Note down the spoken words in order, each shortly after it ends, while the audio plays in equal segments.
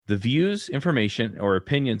The views, information, or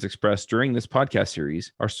opinions expressed during this podcast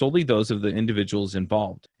series are solely those of the individuals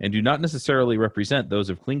involved and do not necessarily represent those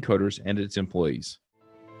of Clean Coders and its employees.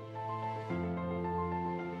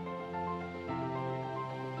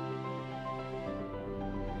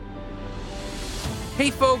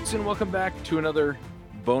 Hey folks, and welcome back to another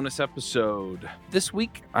bonus episode. This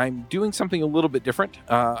week, I'm doing something a little bit different.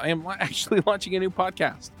 I am actually launching a new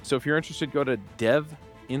podcast. So if you're interested, go to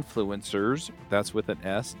DevInfluencers, that's with an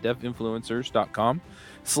S,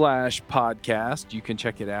 devinfluencers.com/podcast. You can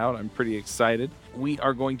check it out. I'm pretty excited. We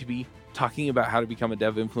are going to be talking about how to become a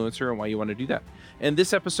dev influencer and why you want to do that. And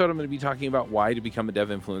this episode, I'm going to be talking about why to become a dev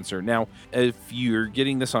influencer. Now, if you're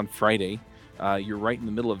getting this on Friday, you're right in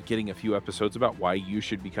the middle of getting a few episodes about why you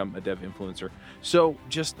should become a dev influencer. So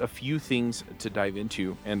just a few things to dive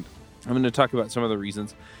into, and I'm going to talk about some of the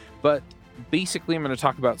reasons, but basically I'm going to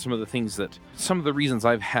talk about some of the reasons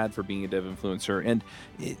I've had for being a dev influencer. And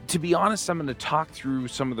to be honest, I'm going to talk through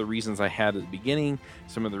some of the reasons I had at the beginning,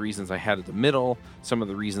 some of the reasons I had at the middle, some of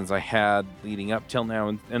the reasons I had leading up till now,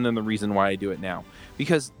 and then the reason why I do it now.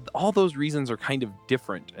 Because all those reasons are kind of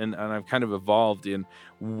different, and I've kind of evolved in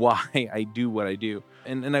why I do what I do.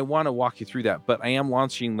 And I want to walk you through that. But I am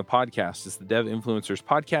launching the podcast. It's the Dev Influencers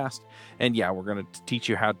Podcast. And yeah, we're going to teach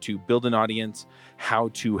you how to build an audience, how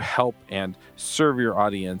to help and serve your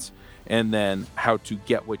audience, and then how to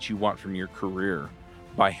get what you want from your career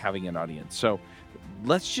by having an audience. So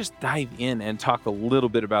let's just dive in and talk a little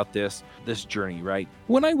bit about this journey, right?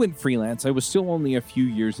 When I went freelance, I was still only a few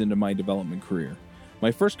years into my development career.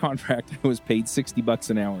 My first contract, I was paid $60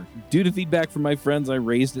 an hour. Due to feedback from my friends, I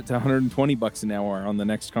raised it to $120 an hour on the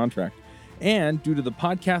next contract. And due to the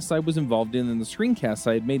podcasts I was involved in and the screencasts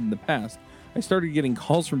I had made in the past, I started getting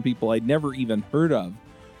calls from people I'd never even heard of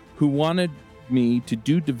who wanted me to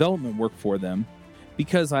do development work for them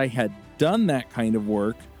because I had done that kind of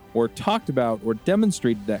work or talked about or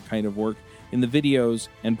demonstrated that kind of work in the videos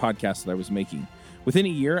and podcasts that I was making. Within a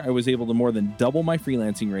year, I was able to more than double my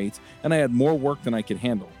freelancing rates, and I had more work than I could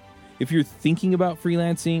handle. If you're thinking about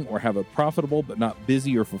freelancing or have a profitable but not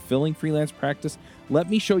busy or fulfilling freelance practice, let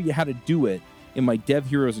me show you how to do it in my Dev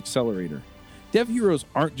Heroes Accelerator. Dev Heroes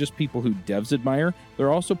aren't just people who devs admire,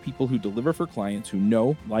 they're also people who deliver for clients who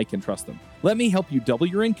know, like, and trust them. Let me help you double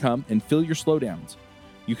your income and fill your slowdowns.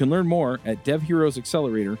 You can learn more at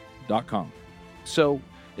devheroesaccelerator.com. So,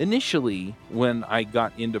 initially, when I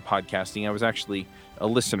got into podcasting, I was actually a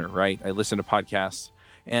listener, right? I listened to podcasts,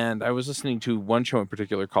 and I was listening to one show in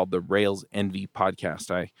particular called the Rails Envy podcast.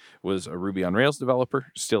 I was a Ruby on Rails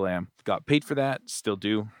developer, still am. Got paid for that, still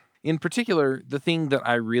do. In particular, the thing that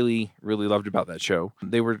I really, really loved about that show,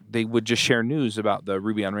 they would just share news about the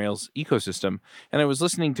Ruby on Rails ecosystem. And I was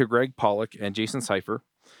listening to Greg Pollock and Jason Cipher,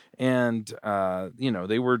 and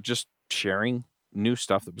they were just sharing new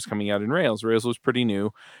stuff that was coming out in Rails. Rails was pretty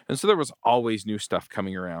new, and so there was always new stuff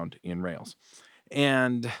coming around in Rails.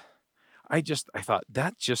 And I thought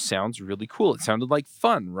that just sounds really cool. It sounded like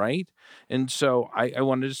fun, right? And so I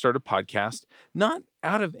wanted to start a podcast, not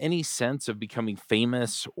out of any sense of becoming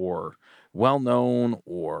famous or well-known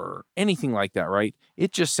or anything like that, right?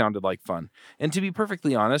 It just sounded like fun. And to be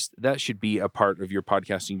perfectly honest, that should be a part of your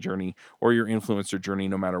podcasting journey or your influencer journey,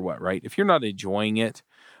 no matter what, right? If you're not enjoying it,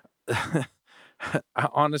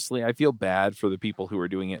 honestly, I feel bad for the people who are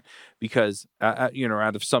doing it because,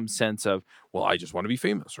 out of some sense of, well, I just want to be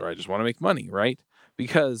famous or I just want to make money, right?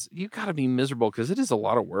 Because you've got to be miserable because it is a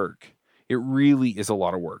lot of work. It really is a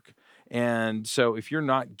lot of work. And so if you're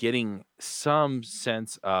not getting some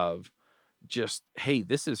sense of just, hey,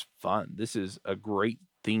 this is fun, this is a great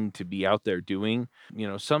thing to be out there doing,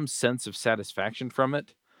 some sense of satisfaction from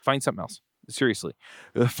it, find something else. Seriously,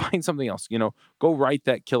 find something else. Go write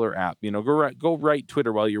that killer app. Go write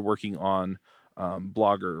Twitter while you're working on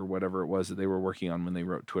Blogger or whatever it was that they were working on when they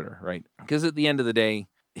wrote Twitter, right? Because at the end of the day,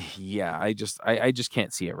 yeah, I just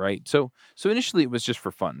can't see it, right? So initially it was just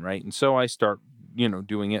for fun, right? And so I start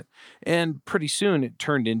doing it, and pretty soon it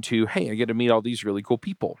turned into, hey, I get to meet all these really cool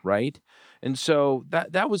people, right? And so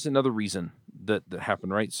that was another reason that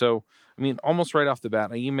happened, right? So I mean, almost right off the bat,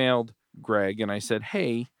 I emailed Greg and I said,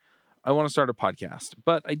 hey, I want to start a podcast,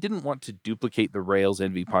 but I didn't want to duplicate the Rails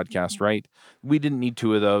Envy podcast, right? We didn't need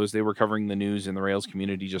two of those. They were covering the news in the Rails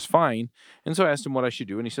community just fine. And so I asked him what I should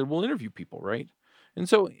do, and he said, we'll interview people, right? And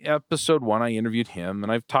so episode 1, I interviewed him,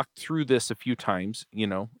 and I've talked through this a few times,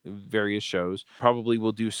 various shows. Probably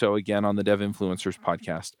will do so again on the Dev Influencers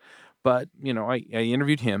podcast. But, I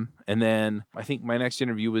interviewed him, and then I think my next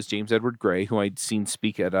interview was James Edward Gray, who I'd seen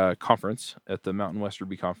speak at a conference, at the Mountain West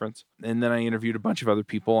Ruby conference. And then I interviewed a bunch of other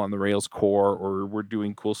people on the Rails core, or were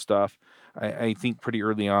doing cool stuff. I think pretty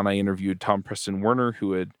early on, I interviewed Tom Preston Werner,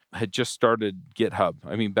 who had had just started GitHub.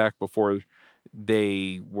 I mean, back before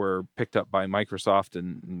they were picked up by Microsoft,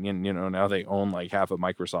 and now they own like half of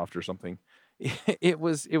Microsoft or something. It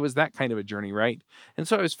was that kind of a journey, right? And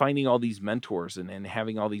so I was finding all these mentors and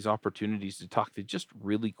having all these opportunities to talk to just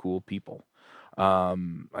really cool people.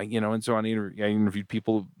 And so I interviewed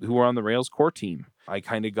people who were on the Rails core team. I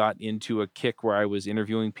kind of got into a kick where I was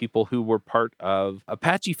interviewing people who were part of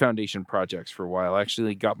Apache Foundation projects for a while. I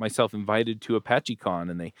actually got myself invited to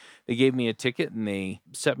ApacheCon, and they gave me a ticket and they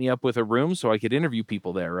set me up with a room so I could interview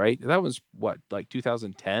people there, right? That was what, like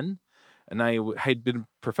 2010? And I had been a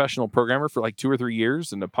professional programmer for like 2 or 3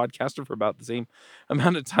 years and a podcaster for about the same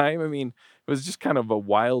amount of time. I mean, it was just kind of a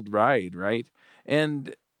wild ride, right?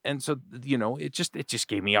 And and so it just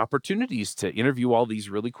gave me opportunities to interview all these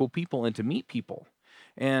really cool people and to meet people.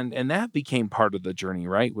 And that became part of the journey,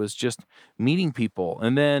 right? Was just meeting people.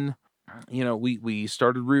 And then we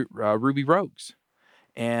started Ruby Rogues.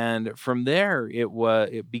 And from there,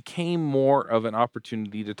 it became more of an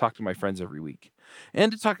opportunity to talk to my friends every week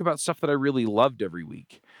and to talk about stuff that I really loved every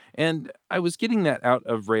week. And I was getting that out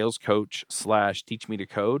of Rails Coach / Teach Me to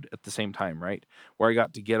Code at the same time, right? Where I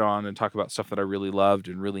got to get on and talk about stuff that I really loved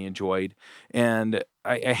and really enjoyed. And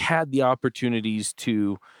I had the opportunities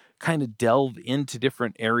to kind of delve into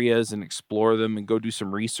different areas and explore them and go do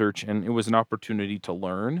some research. And it was an opportunity to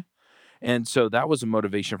learn. And so that was a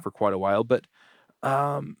motivation for quite a while. But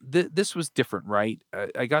this was different, right?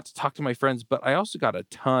 I got to talk to my friends, but I also got a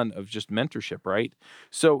ton of just mentorship, right?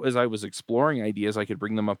 So as I was exploring ideas, I could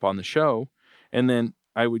bring them up on the show, and then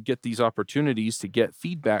I would get these opportunities to get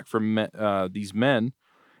feedback from these men,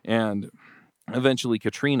 and eventually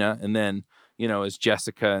Katrina, and then as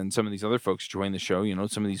Jessica and some of these other folks joined the show,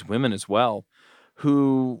 some of these women as well,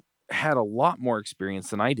 who had a lot more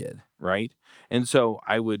experience than I did, right? And so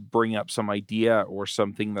I would bring up some idea or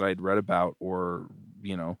something that I'd read about or,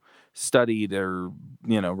 you know, studied or,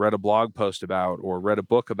 read a blog post about or read a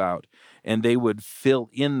book about, and they would fill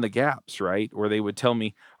in the gaps, right? Or they would tell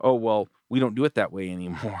me, oh, well, we don't do it that way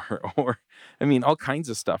anymore. Or, I mean, all kinds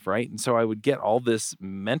of stuff, right? And so I would get all this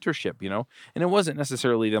mentorship, and it wasn't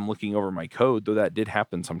necessarily them looking over my code, though that did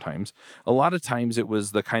happen sometimes. A lot of times it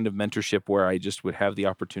was the kind of mentorship where I just would have the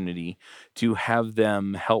opportunity to have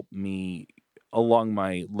them help me along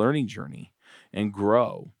my learning journey and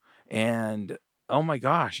grow. And oh my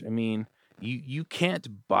gosh, I mean, you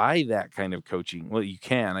can't buy that kind of coaching. Well, you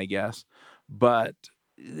can, I guess, but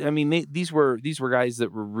I mean, these were guys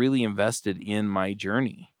that were really invested in my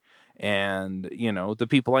journey. And the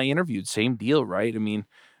people I interviewed, same deal, right? I mean,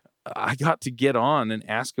 I got to get on and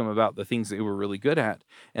ask them about the things they were really good at.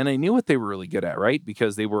 And I knew what they were really good at, right?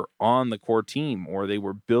 Because they were on the core team or they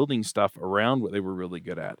were building stuff around what they were really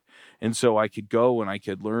good at. And so I could go and I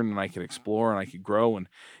could learn and I could explore and I could grow. And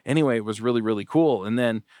anyway, it was really, really cool. And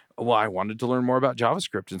then, well, I wanted to learn more about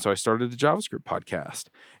JavaScript. And so I started the JavaScript podcast.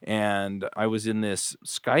 And I was in this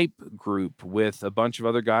Skype group with a bunch of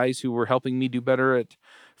other guys who were helping me do better at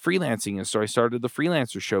freelancing. And so I started the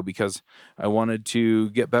Freelancer Show because I wanted to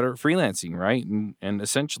get better at freelancing, right? And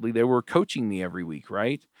essentially they were coaching me every week,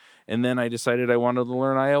 right? And then I decided I wanted to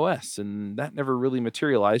learn iOS, and that never really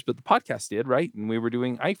materialized, but the podcast did, right? And we were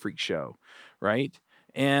doing iFreak Show, right?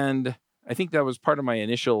 And I think that was part of my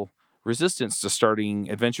initial resistance to starting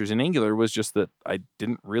Adventures in Angular was just that I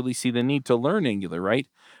didn't really see the need to learn Angular, right?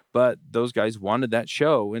 But those guys wanted that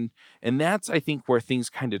show, and that's I think where things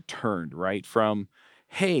kind of turned, right? From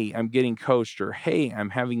hey, I'm getting coached, or hey, I'm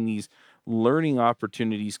having these learning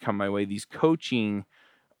opportunities come my way, these coaching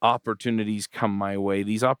opportunities come my way,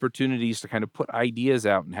 these opportunities to kind of put ideas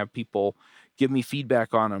out and have people give me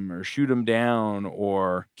feedback on them or shoot them down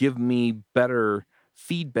or give me better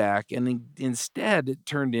feedback. And then instead, it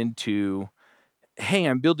turned into, hey,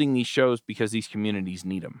 I'm building these shows because these communities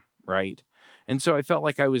need them, right? And so I felt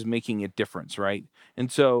like I was making a difference, right?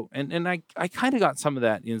 And so, and I kind of got some of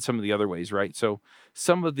that in some of the other ways, right? So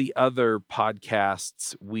some of the other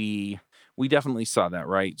podcasts, we definitely saw that,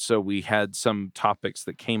 right? So we had some topics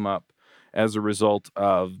that came up as a result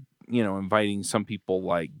of, inviting some people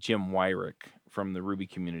like Jim Wyrick from the Ruby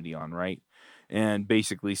community on, right? And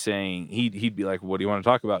basically saying he'd be like, "What do you want to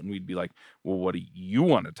talk about?" And we'd be like, "Well, what do you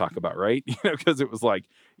want to talk about?" Right? Because it was like,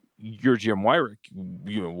 "You're Jim Wyrick.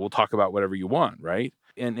 We'll talk about whatever you want," right?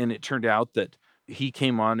 And it turned out that he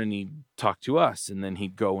came on and he talked to us, and then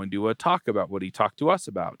he'd go and do a talk about what he talked to us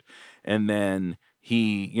about, and then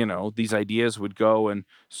these ideas would go and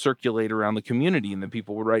circulate around the community, and then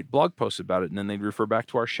people would write blog posts about it, and then they'd refer back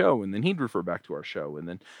to our show, and then he'd refer back to our show, and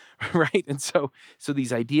then right. And so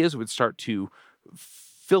these ideas would start to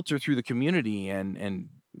filter through the community and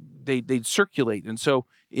they'd circulate. And so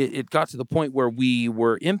it got to the point where we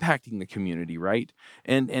were impacting the community, right?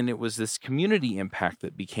 And it was this community impact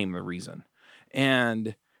that became the reason.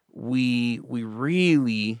 And we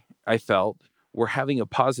really, I felt, were having a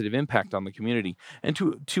positive impact on the community. And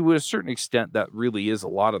to a certain extent, that really is a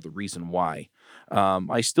lot of the reason why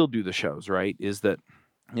I still do the shows, right? Is that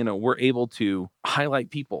we're able to highlight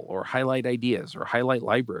people or highlight ideas or highlight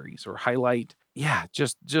libraries or highlight, yeah,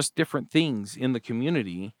 just different things in the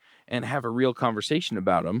community and have a real conversation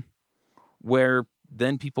about them, where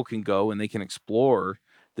then people can go and they can explore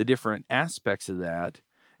the different aspects of that,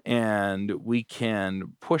 and we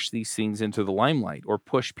can push these things into the limelight or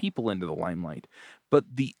push people into the limelight. But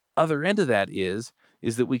the other end of that is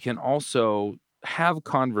that we can also have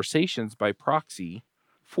conversations by proxy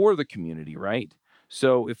for the community, right?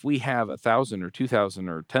 So if we have 1,000 or 2,000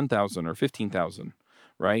 or 10,000 or 15,000,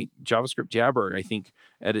 right? JavaScript Jabber, I think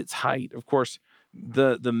at its height, of course,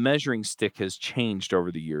 the measuring stick has changed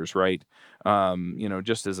over the years, right?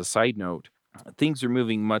 Just as a side note, things are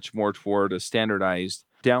moving much more toward a standardized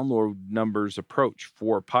download numbers approach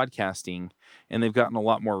for podcasting, and they've gotten a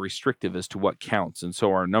lot more restrictive as to what counts. And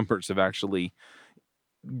so our numbers have actually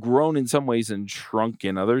grown in some ways and shrunk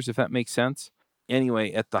in others, if that makes sense.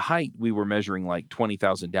 Anyway, at the height, we were measuring like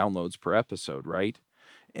 20,000 downloads per episode, right?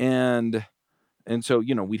 And and so,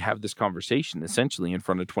 we'd have this conversation essentially in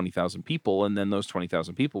front of 20,000 people. And then those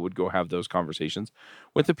 20,000 people would go have those conversations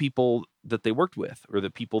with the people that they worked with, or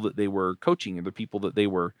the people that they were coaching, or the people that they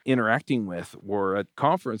were interacting with, or at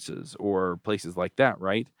conferences or places like that.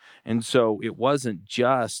 Right. And so it wasn't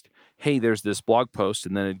just, hey, there's this blog post,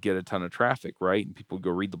 and then it'd get a ton of traffic. Right. And people would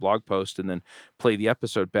go read the blog post and then play the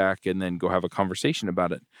episode back and then go have a conversation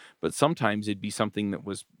about it. But sometimes it'd be something that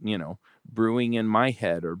was, brewing in my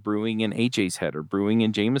head, or brewing in AJ's head, or brewing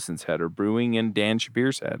in Jameson's head, or brewing in Dan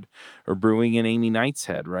Shabir's head, or brewing in Amy Knight's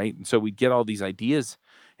head, right? And so we'd get all these ideas,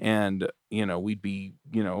 and we'd be,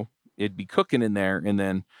 it'd be cooking in there, and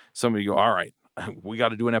then somebody go, all right, we got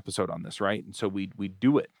to do an episode on this, right? And so we'd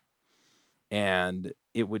do it, and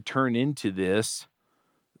it would turn into this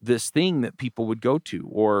thing that people would go to,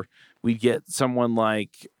 or we'd get someone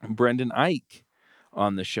like Brendan Ike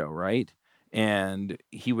on the show, right? And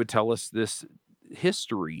he would tell us this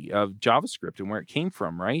history of JavaScript and where it came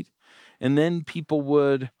from, right? And then people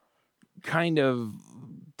would kind of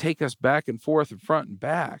take us back and forth and front and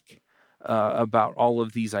back about all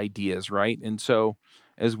of these ideas, right? And so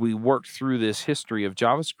as we worked through this history of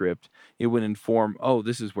JavaScript, it would inform, oh,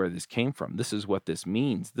 this is where this came from. This is what this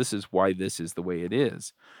means. This is why this is the way it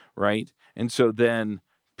is, right? And so then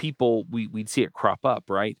we'd see it crop up,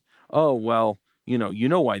 right? Oh, well,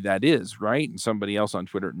 why that is, right? And somebody else on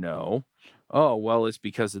Twitter, no. Oh, well, it's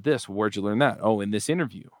because of this. Where'd you learn that? Oh, in this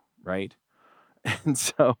interview, right? And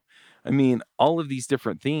so, I mean, all of these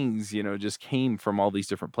different things, just came from all these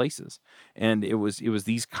different places. And it was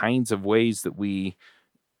these kinds of ways that we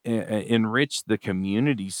enriched the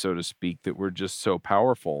community, so to speak, that were just so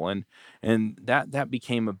powerful. And that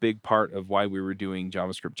became a big part of why we were doing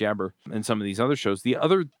JavaScript Jabber and some of these other shows. The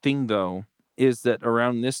other thing, though, is that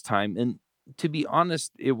around this time, and to be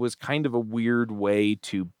honest, it was kind of a weird way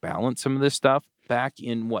to balance some of this stuff. Back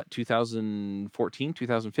in 2014,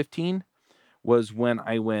 2015 was when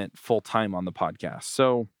I went full time on the podcast.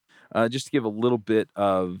 So, just to give a little bit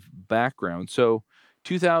of background. So,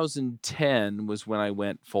 2010 was when I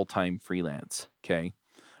went full time freelance. Okay.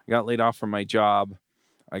 I got laid off from my job.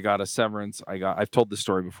 I got a severance. I've told this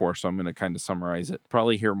story before, so I'm going to kind of summarize it.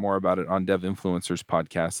 Probably hear more about it on Dev Influencers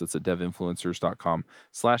podcast. That's at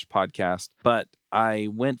devinfluencers.com/podcast. But I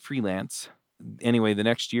went freelance anyway the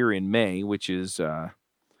next year in May, which is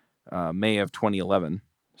May of 2011.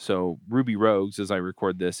 So Ruby Rogues, as I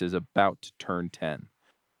record this, is about to turn 10.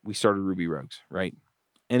 We started Ruby Rogues, right?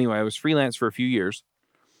 Anyway, I was freelance for a few years,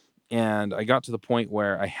 and I got to the point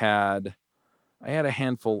where I had a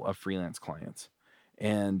handful of freelance clients.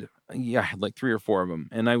 And yeah, I had like 3 or 4 of them.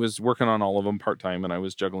 And I was working on all of them part-time, and I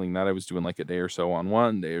was juggling that. I was doing like a day or so on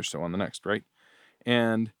one, day or so on the next, right?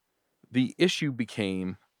 And the issue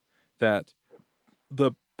became that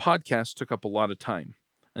the podcast took up a lot of time.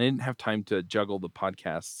 And I didn't have time to juggle the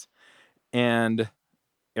podcasts and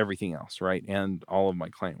everything else, right? And all of my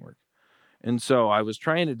client work. And so I was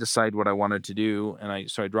trying to decide what I wanted to do. And I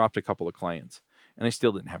dropped a couple of clients, and I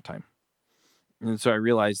still didn't have time. And so I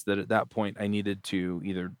realized that at that point I needed to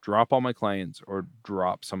either drop all my clients or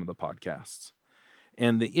drop some of the podcasts.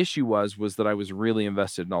 And the issue was that I was really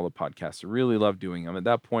invested in all the podcasts. I really loved doing them. At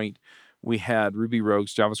that point, we had Ruby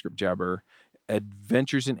Rogues, JavaScript Jabber,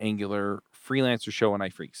 Adventures in Angular, Freelancer Show, and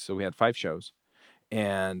iPhreaks. So we had 5 shows.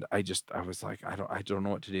 And I was like, I don't know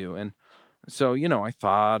what to do. And So, I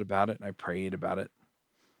thought about it and I prayed about it.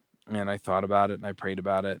 And I thought about it and I prayed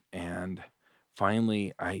about it. And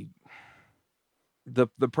finally the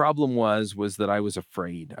problem was that I was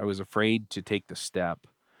afraid. I was afraid to take the step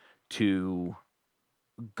to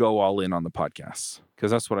go all in on the podcasts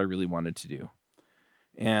because that's what I really wanted to do.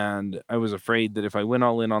 And I was afraid that if I went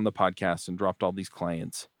all in on the podcast and dropped all these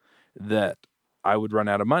clients, that I would run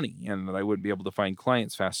out of money and that I wouldn't be able to find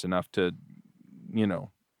clients fast enough to, you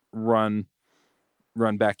know, run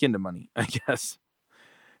back into money, I guess.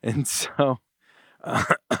 And so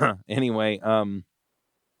anyway,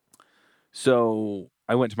 so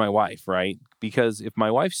I went to my wife, right? Because if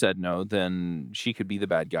my wife said no, then she could be the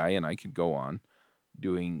bad guy and I could go on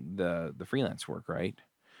doing the freelance work, right?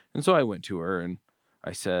 And so I went to her and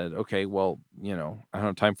I said, "Okay, well, I don't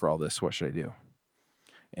have time for all this. What should I do?"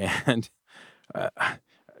 And uh,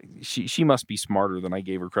 she must be smarter than I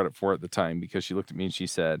gave her credit for at the time because she looked at me and she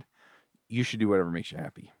said, "You should do whatever makes you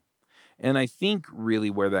happy." And I think really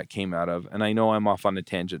where that came out of, and I know I'm off on a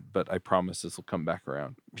tangent, but I promise this will come back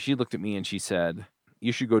around. She looked at me and she said,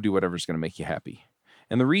 "You should go do whatever's going to make you happy."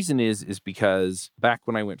 And the reason is because back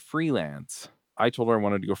when I went freelance, I told her I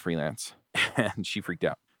wanted to go freelance and she freaked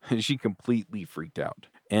out. She completely freaked out.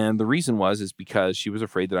 And the reason is because she was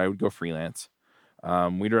afraid that I would go freelance.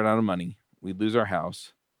 We'd run out of money. We'd lose our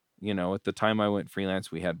house. At the time I went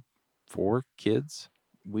freelance, we had 4 kids.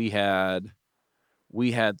 We had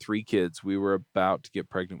 3 kids. We were about to get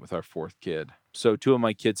pregnant with our 4th kid. So 2 of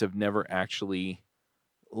my kids have never actually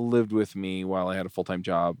lived with me while I had a full-time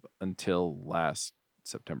job until last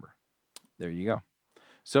September. There you go.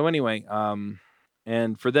 So anyway,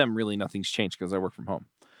 and for them, really nothing's changed because I work from home.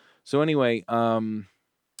 So anyway,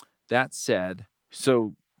 that said,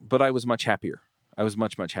 but I was much happier. I was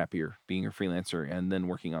much, much happier being a freelancer and then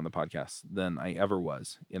working on the podcast than I ever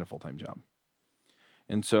was in a full-time job.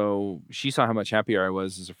 And so she saw how much happier I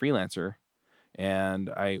was as a freelancer.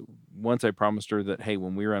 And once I promised her that, hey,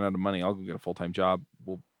 when we run out of money, I'll go get a full-time job.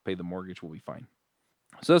 We'll pay the mortgage. We'll be fine.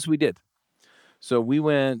 So that's what we did. So we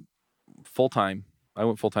went full-time. I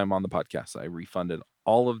went full-time on the podcast. I refunded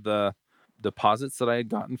all of the deposits that I had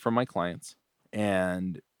gotten from my clients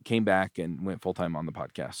and came back and went full-time on the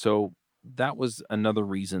podcast. So that was another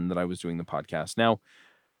reason that I was doing the podcast. Now,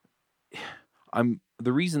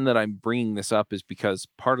 the reason that I'm bringing this up is because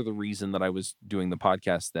part of the reason that I was doing the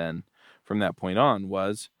podcast then from that point on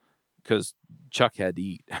was because Chuck had to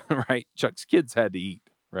eat, right? Chuck's kids had to eat,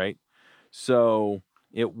 right? So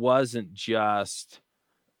it wasn't just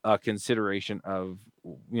a consideration of,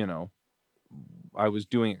 I was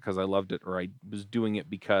doing it because I loved it, or I was doing it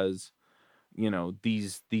because,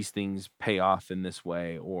 these things pay off in this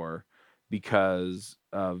way, or because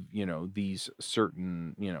of, these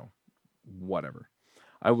certain, whatever.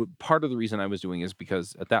 Part of the reason I was doing is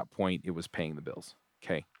because at that point it was paying the bills.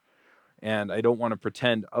 Okay. And I don't want to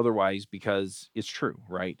pretend otherwise because it's true,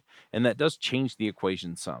 right? And that does change the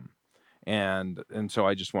equation some. And so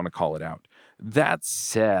I just want to call it out. That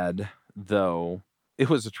said, though, it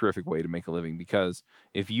was a terrific way to make a living because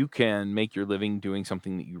if you can make your living doing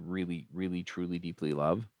something that you really, really, truly, deeply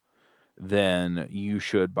love, then you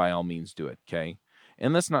should by all means do it. Okay.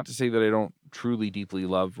 And that's not to say that I don't truly, deeply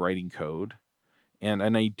love writing code.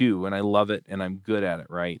 And I do, and I love it, and I'm good at it,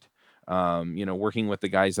 right? Working with the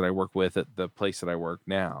guys that I work with at the place that I work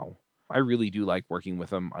now, I really do like working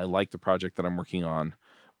with them. I like the project that I'm working on,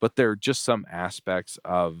 but there are just some aspects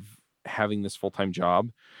of having this full-time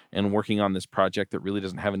job and working on this project that really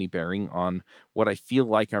doesn't have any bearing on what I feel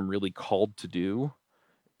like I'm really called to do,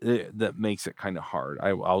 that makes it kind of hard.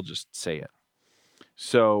 I'll just say it.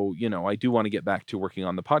 So, I do want to get back to working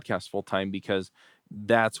on the podcast full time because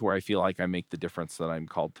that's where I feel like I make the difference that I'm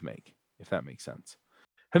called to make, if that makes sense.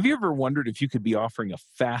 Have you ever wondered if you could be offering a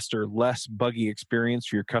faster, less buggy experience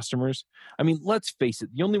for your customers? I mean, let's face it,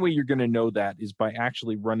 the only way you're going to know that is by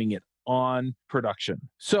actually running it on production.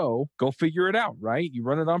 So go figure it out, right? You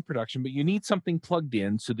run it on production, but you need something plugged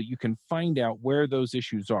in so that you can find out where those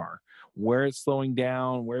issues are, where it's slowing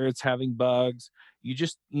down, where it's having bugs. You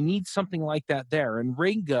need something like that there. And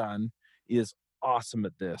Raygun is awesome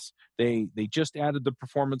at this. They just added the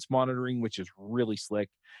performance monitoring, which is really slick,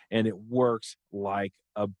 and it works like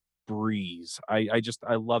a breeze. I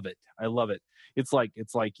love it. I love it. It's like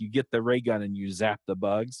you get the ray gun and you zap the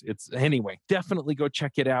bugs. It's anyway, definitely go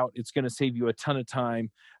check it out. It's going to save you a ton of time,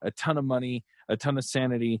 a ton of money, a ton of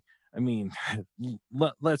sanity. I mean,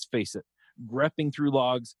 let's face it. Grepping through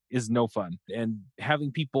logs is no fun, and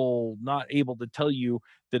having people not able to tell you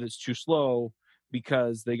that it's too slow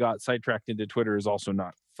because they got sidetracked into Twitter is also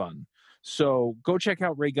not fun. So go check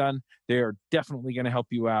out Raygun. They are definitely going to help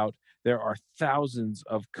you out. There are thousands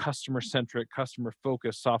of customer-centric,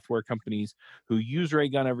 customer-focused software companies who use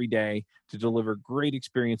Raygun every day to deliver great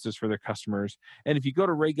experiences for their customers. And if you go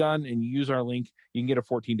to Raygun and you use our link, you can get a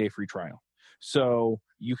 14-day free trial. So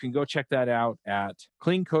you can go check that out at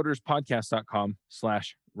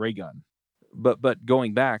cleancoderspodcast.com/Raygun. But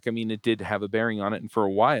going back, I mean, it did have a bearing on it. And for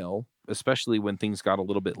a while, especially when things got a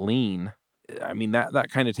little bit lean, I mean,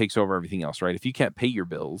 that kind of takes over everything else, right? If you can't pay your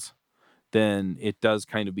bills, then it does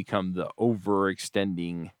kind of become the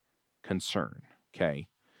overextending concern. Okay.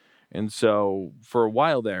 And so for a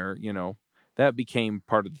while there, that became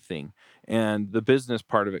part of the thing. And the business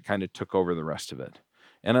part of it kind of took over the rest of it.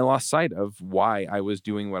 And I lost sight of why I was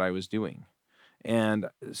doing what I was doing. And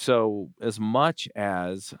so as much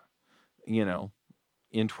as, in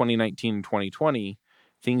 2019 and 2020,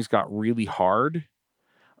 things got really hard,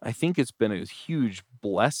 I think it's been a huge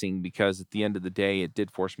blessing because at the end of the day, it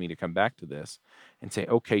did force me to come back to this and say,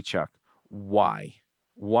 okay, Chuck, why?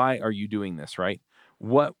 Why are you doing this, right?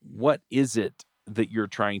 What is it that you're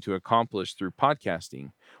trying to accomplish through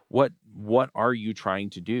podcasting? What are you trying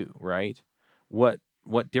to do, right? What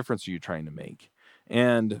difference are you trying to make?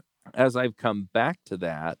 And as I've come back to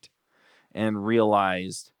that and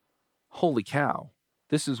realized, holy cow,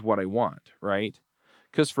 this is what I want, right?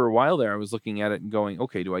 Because for a while there, I was looking at it and going,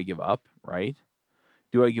 okay, do I give up, right?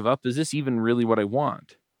 Do I give up? Is this even really what I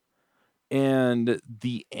want? And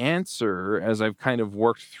the answer, as I've kind of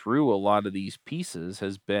worked through a lot of these pieces,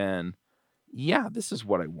 has been, yeah, this is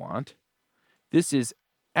what I want. This is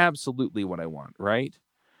absolutely what I want, right?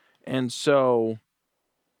 And so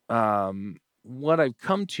what I've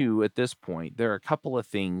come to at this point, there are a couple of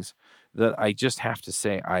things that I just have to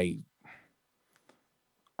say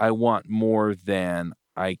I want more than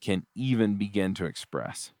I can even begin to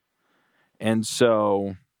express. And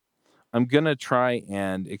so I'm going to try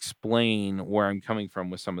and explain where I'm coming from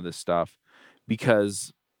with some of this stuff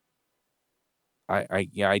because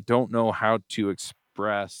I don't know how to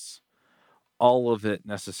express all of it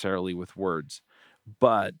necessarily with words.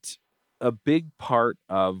 But a big part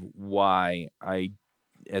of why I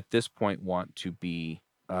at this point want to be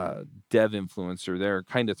a dev influencer, there are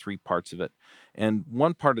kind of three parts of it. And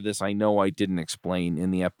one part of this I know I didn't explain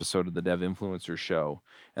in the episode of the Dev Influencer Show,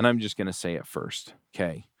 and I'm just going to say it first.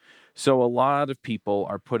 Okay. So a lot of people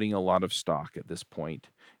are putting a lot of stock at this point.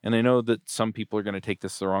 And I know that some people are going to take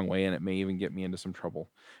this the wrong way and it may even get me into some trouble.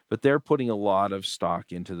 But they're putting a lot of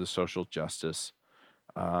stock into the social justice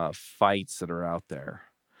fights that are out there.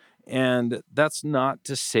 And that's not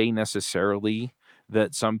to say necessarily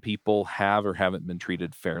that some people have or haven't been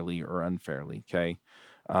treated fairly or unfairly. Okay.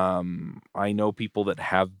 I know people that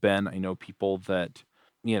have been. I know people that,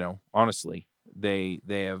 honestly, they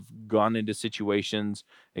have gone into situations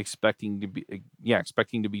expecting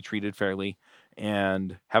to be treated fairly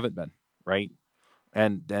and haven't been, right?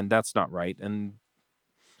 And that's not right. And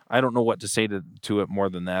I don't know what to say to it more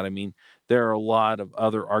than that. I mean, there are a lot of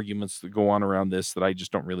other arguments that go on around this that I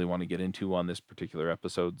just don't really want to get into on this particular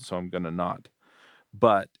episode, so I'm going to not.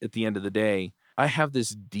 But at the end of the day, I have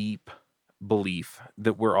this deep belief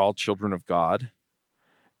that we're all children of God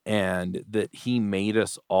and that He made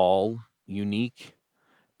us all unique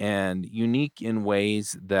and unique in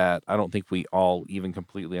ways that I don't think we all even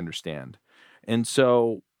completely understand. And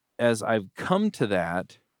so, as I've come to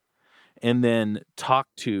that, and then talk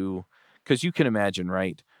to, because you can imagine,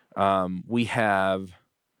 right? We have,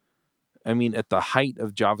 I mean, at the height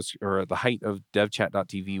of JavaScript or at the height of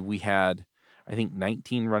devchat.tv, we had, I think,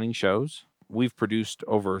 19 running shows. We've produced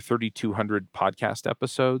over 3,200 podcast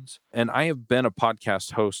episodes, and I have been a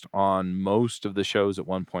podcast host on most of the shows at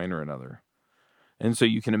one point or another. And so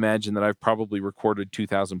you can imagine that I've probably recorded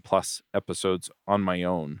 2,000 plus episodes on my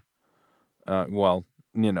own.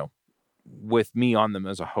 With me on them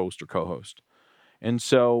as a host or co-host. And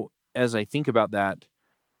so as I think about that,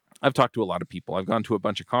 I've talked to a lot of people. I've gone to a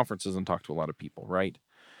bunch of conferences and talked to a lot of people, right?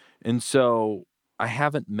 And so I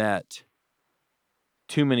haven't met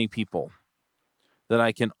too many people that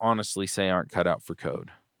I can honestly say aren't cut out for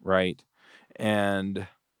code, right? And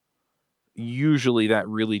usually that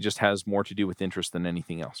really just has more to do with interest than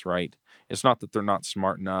anything else, right? It's not that they're not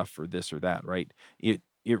smart enough or this or that, right? It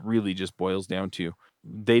really just boils down to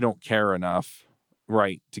they don't care enough,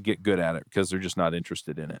 right, to get good at it because they're just not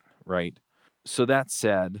interested in it, right? So that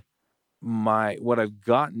said, what I've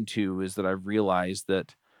gotten to is that I've realized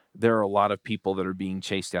that there are a lot of people that are being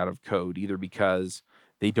chased out of code either because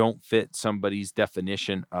they don't fit somebody's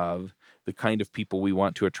definition of the kind of people we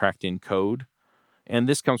want to attract in code. And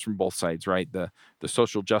this comes from both sides, right? The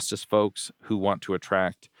social justice folks who want to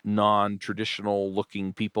attract non-traditional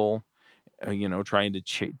looking people trying to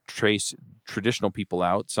trace traditional people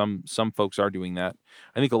out. Some folks are doing that.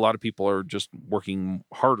 I think a lot of people are just working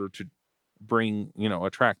harder to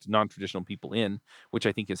attract non-traditional people in, which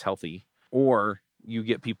I think is healthy. Or you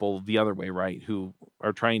get people the other way, right, who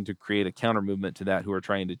are trying to create a counter movement to that, who are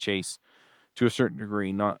trying to chase, to a certain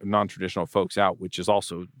degree, non-traditional folks out, which is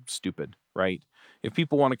also stupid, right? If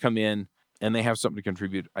people want to come in and they have something to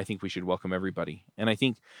contribute, I think we should welcome everybody. And I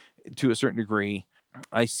think to a certain degree,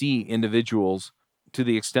 I see individuals, to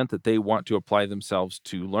the extent that they want to apply themselves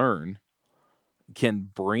to learn, can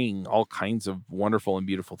bring all kinds of wonderful and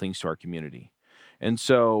beautiful things to our community. And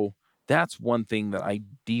so that's one thing that I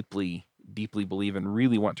deeply, deeply believe and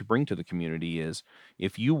really want to bring to the community is,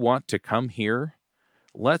 if you want to come here,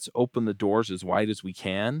 let's open the doors as wide as we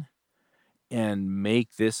can and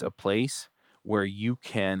make this a place where you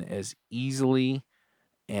can as easily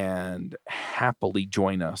and happily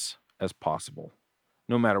join us as possible,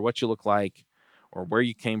 no matter what you look like or where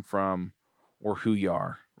you came from or who you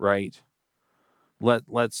are, right?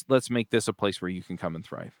 Let's make this a place where you can come and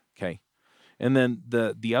thrive. Okay. And then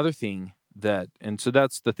the other thing so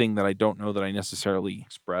that's the thing that I don't know that I necessarily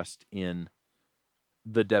expressed in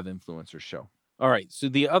the Dev Influencers show. All right. So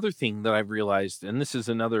the other thing that I've realized, and this is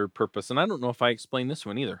another purpose, and I don't know if I explained this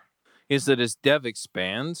one either, is that as Dev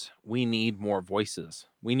expands, we need more voices.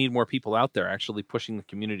 We need more people out there actually pushing the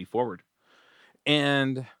community forward.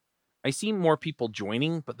 And I see more people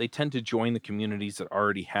joining, but they tend to join the communities that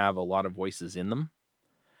already have a lot of voices in them,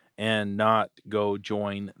 and not go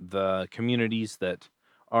join the communities that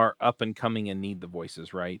are up and coming and need the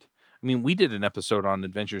voices, right? I mean, we did an episode on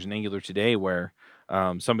Adventures in Angular today where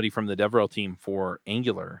somebody from the DevRel team for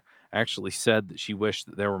Angular actually said that she wished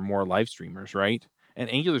that there were more live streamers, right? And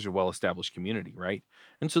Angular's a well-established community, right?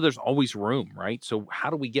 And so there's always room, right? So how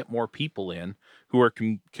do we get more people in who are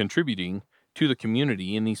contributing to the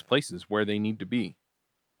community in these places where they need to be?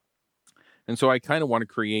 And so I kind of want to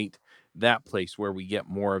create that place where we get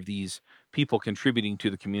more of these people contributing to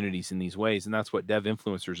the communities in these ways. And that's what Dev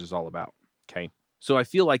Influencers is all about. Okay. So I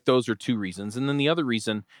feel like those are two reasons. And then the other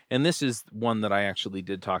reason, and this is one that I actually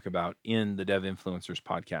did talk about in the Dev Influencers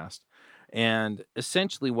podcast. And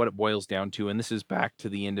essentially what it boils down to, and this is back to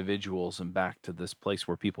the individuals and back to this place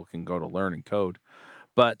where people can go to learn and code.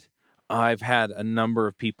 But I've had a number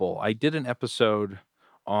of people. I did an episode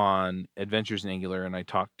on Adventures in Angular, and I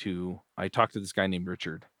talked to this guy named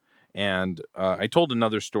Richard. And I told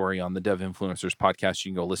another story on the Dev Influencers podcast.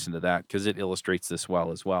 You can go listen to that because it illustrates this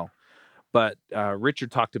well as well. But Richard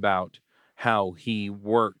talked about how he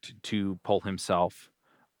worked to pull himself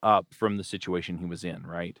up from the situation he was in,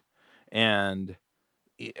 right? And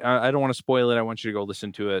I don't want to spoil it. I want you to go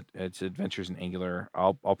listen to it. It's Adventures in Angular.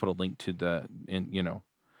 I'll put a link to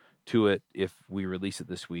to it if we release it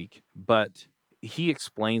this week. But he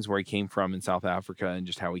explains where he came from in South Africa and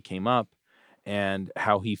just how he came up, and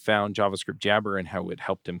how he found JavaScript Jabber and how it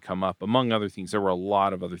helped him come up. Among other things, there were a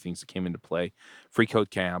lot of other things that came into play. Free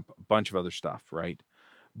Code Camp, a bunch of other stuff, right?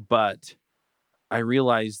 But I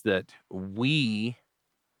realized that we,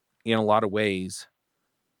 in a lot of ways,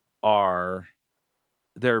 there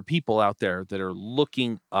are people out there that are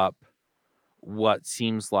looking up what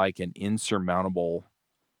seems like an insurmountable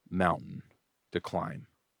mountain to climb,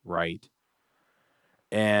 right?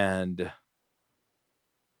 And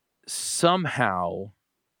somehow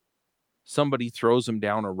somebody throws them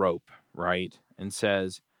down a rope, right? And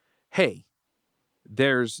says, "Hey,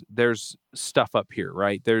 there's stuff up here,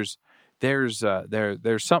 right? There's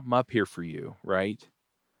something up here for you, right?"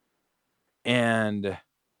 And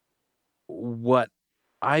what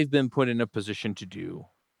I've been put in a position to do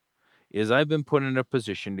is I've been put in a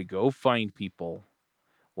position to go find people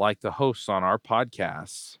like the hosts on our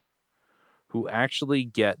podcasts who actually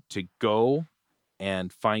get to go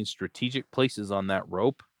and find strategic places on that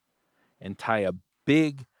rope and tie a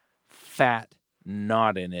big fat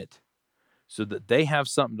knot in it so that they have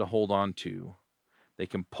something to hold on to. They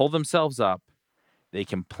can pull themselves up, they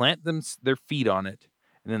can plant their feet on it,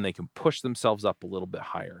 and then they can push themselves up a little bit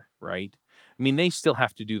higher, right? I mean, they still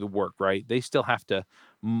have to do the work, right? They still have to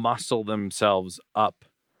muscle themselves up,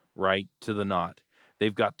 right, to the knot.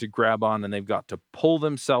 They've got to grab on and they've got to pull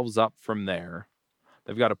themselves up from there.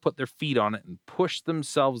 They've got to put their feet on it and push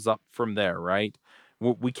themselves up from there, right?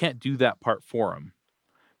 We can't do that part for them,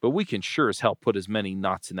 but we can sure as hell put as many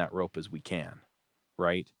knots in that rope as we can,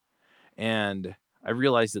 right? And I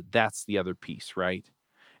realize that that's the other piece, right?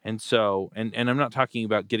 And so, and I'm not talking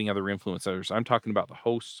about getting other influencers. I'm talking about the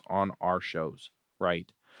hosts on our shows,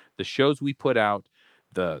 right? The shows we put out,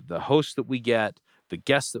 the hosts that we get, the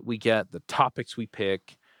guests that we get, the topics we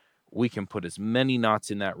pick. We can put as many knots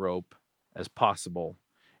in that rope as possible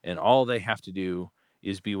And all they have to do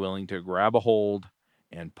is be willing to grab a hold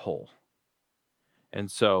and pull. And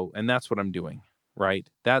that's what I'm doing, right?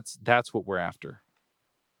 That's what we're after.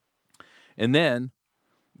 And then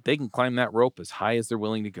they can climb that rope as high as they're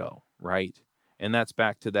willing to go, right? And that's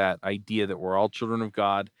back to that idea that we're all children of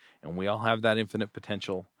God and we all have that infinite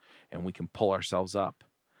potential and we can pull ourselves up.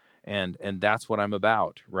 And that's what I'm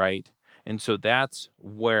about, right? And so that's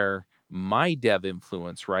where my dev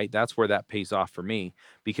influence, right? That's where that pays off for me,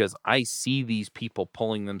 because I see these people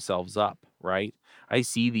pulling themselves up, right? I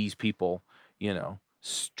see these people,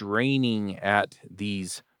 straining at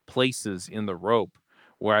these places in the rope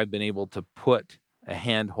where I've been able to put a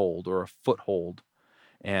handhold or a foothold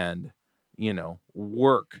and,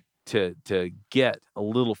 work to get a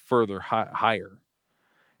little further higher.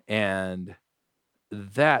 And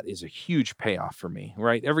that is a huge payoff for me,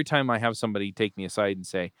 right? Every time I have somebody take me aside and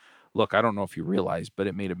say, look, I don't know if you realize, but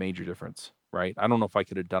it made a major difference, right? I don't know if I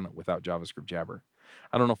could have done it without JavaScript Jabber.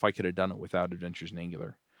 I don't know if I could have done it without Adventures in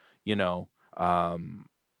Angular.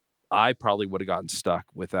 I probably would have gotten stuck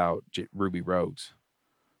without Ruby Rogues.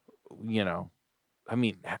 I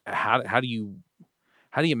mean, how do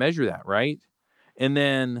you measure that, right? And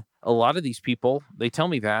then a lot of these people, they tell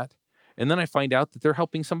me that, and then I find out that they're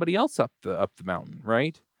helping somebody else up the mountain,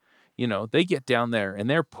 right? They get down there and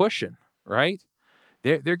they're pushing, right?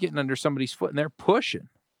 They're getting under somebody's foot and they're pushing,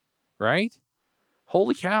 right?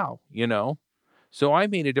 Holy cow, So I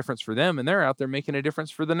made a difference for them and they're out there making a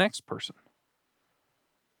difference for the next person.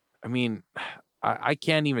 I mean, I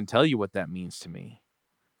can't even tell you what that means to me.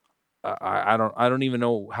 I don't even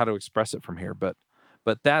know how to express it from here, but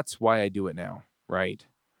that's why I do it now, right?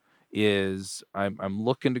 Is I'm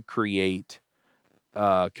looking to create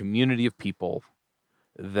a community of people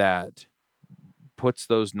that puts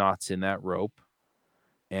those knots in that rope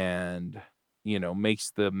and,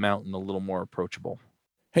 makes the mountain a little more approachable.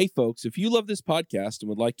 Hey, folks, if you love this podcast and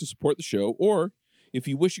would like to support the show, or if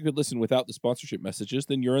you wish you could listen without the sponsorship messages,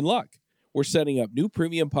 then you're in luck. We're setting up new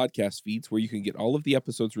premium podcast feeds where you can get all of the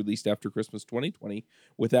episodes released after Christmas 2020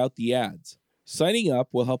 without the ads. Signing up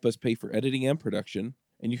will help us pay for editing and production,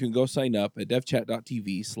 and you can go sign up at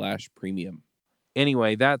devchat.tv/premium.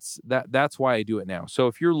 Anyway, that's why I do it now. So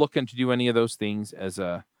if you're looking to do any of those things as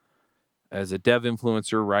a dev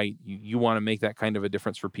influencer, right, you want to make that kind of a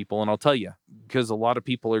difference for people. And I'll tell you, because a lot of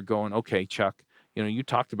people are going, okay, Chuck, you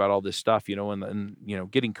talked about all this stuff, and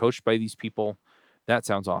getting coached by these people, that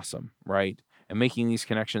sounds awesome, right? And making these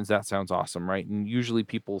connections, that sounds awesome, right? And usually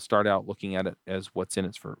people start out looking at it as what's in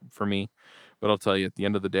it for me. But I'll tell you, at the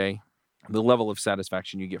end of the day, the level of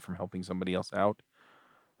satisfaction you get from helping somebody else out,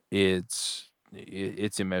 it's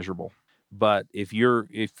immeasurable. But if you're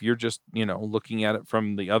just, looking at it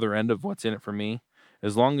from the other end of what's in it for me,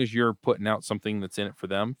 as long as you're putting out something that's in it for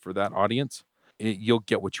them, for that audience, you'll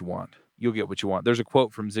get what you want. You'll get what you want. There's a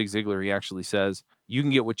quote from Zig Ziglar. He actually says, you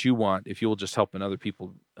can get what you want if you will just help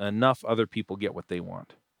enough other people get what they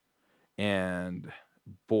want. And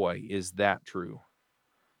boy, is that true.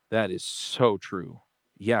 That is so true.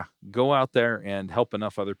 Yeah, go out there and help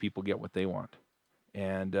enough other people get what they want.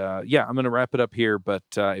 And I'm going to wrap it up here. But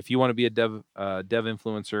if you want to be a dev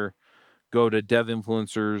influencer, go to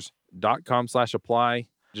devinfluencers.com/apply.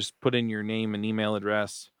 Just put in your name and email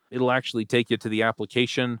address. It'll actually take you to the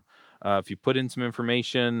application. If you put in some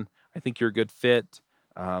information, I think you're a good fit.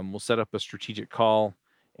 We'll set up a strategic call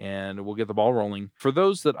and we'll get the ball rolling. For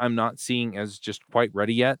those that I'm not seeing as just quite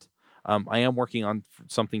ready yet, I am working on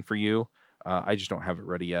something for you. I just don't have it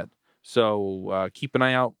ready yet. So keep an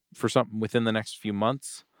eye out for something within the next few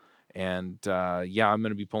months. And I'm going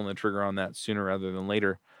to be pulling the trigger on that sooner rather than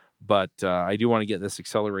later. But I do want to get this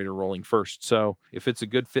accelerator rolling first. So if it's a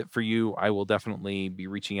good fit for you, I will definitely be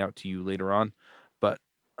reaching out to you later on. But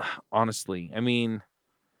honestly, I mean,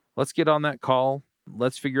 let's get on that call.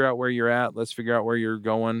 Let's figure out where you're at. Let's figure out where you're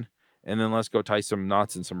going. And then let's go tie some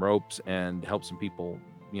knots and some ropes and help some people,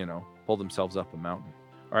 pull themselves up a mountain.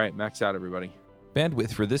 All right, max out, everybody.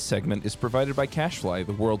 Bandwidth for this segment is provided by CacheFly,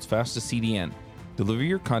 the world's fastest CDN. Deliver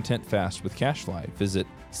your content fast with CacheFly. Visit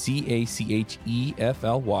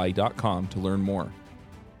CacheFly.com to learn more.